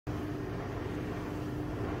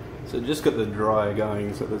So just got the dryer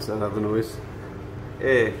going, so there's that other noise.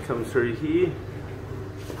 Air comes through here,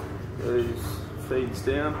 feeds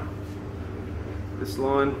down. This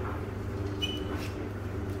line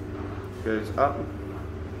goes up.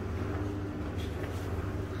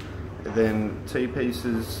 And then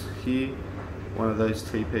T-pieces here. One of those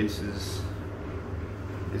T-pieces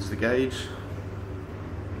is the gauge.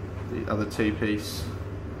 The other T-piece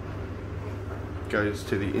goes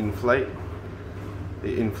to the inflate.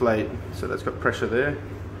 The inflate, so that's got pressure there.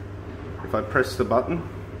 If I press the button,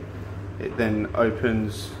 it then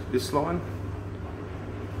opens this line,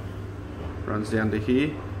 runs down to here.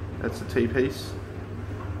 That's a T-piece.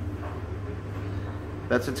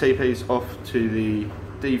 That's a T-piece off to the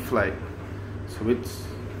deflate. So it's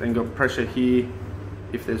then got pressure here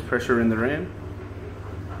if there's pressure in the ram.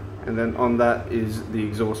 And then on that is the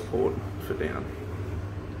exhaust port for down.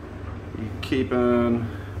 You keep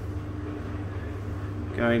on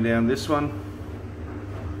going down this one.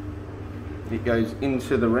 It goes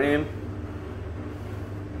into the ram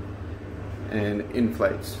and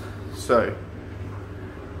inflates. So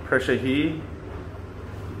pressure here,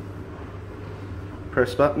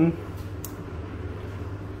 press button,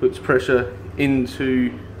 puts pressure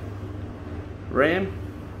into ram.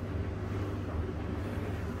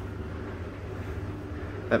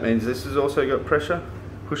 That means this has also got pressure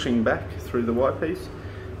pushing back through the Y piece.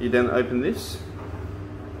 You then open this,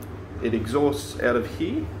 it exhausts out of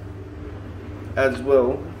here as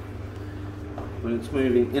well. When it's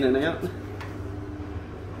moving in and out,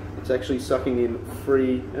 it's actually sucking in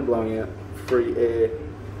free and blowing out free air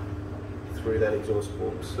through that exhaust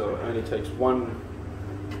port. So it only takes one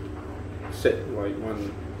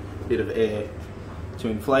bit of air to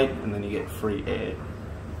inflate, and then you get free air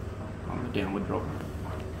on the downward drop.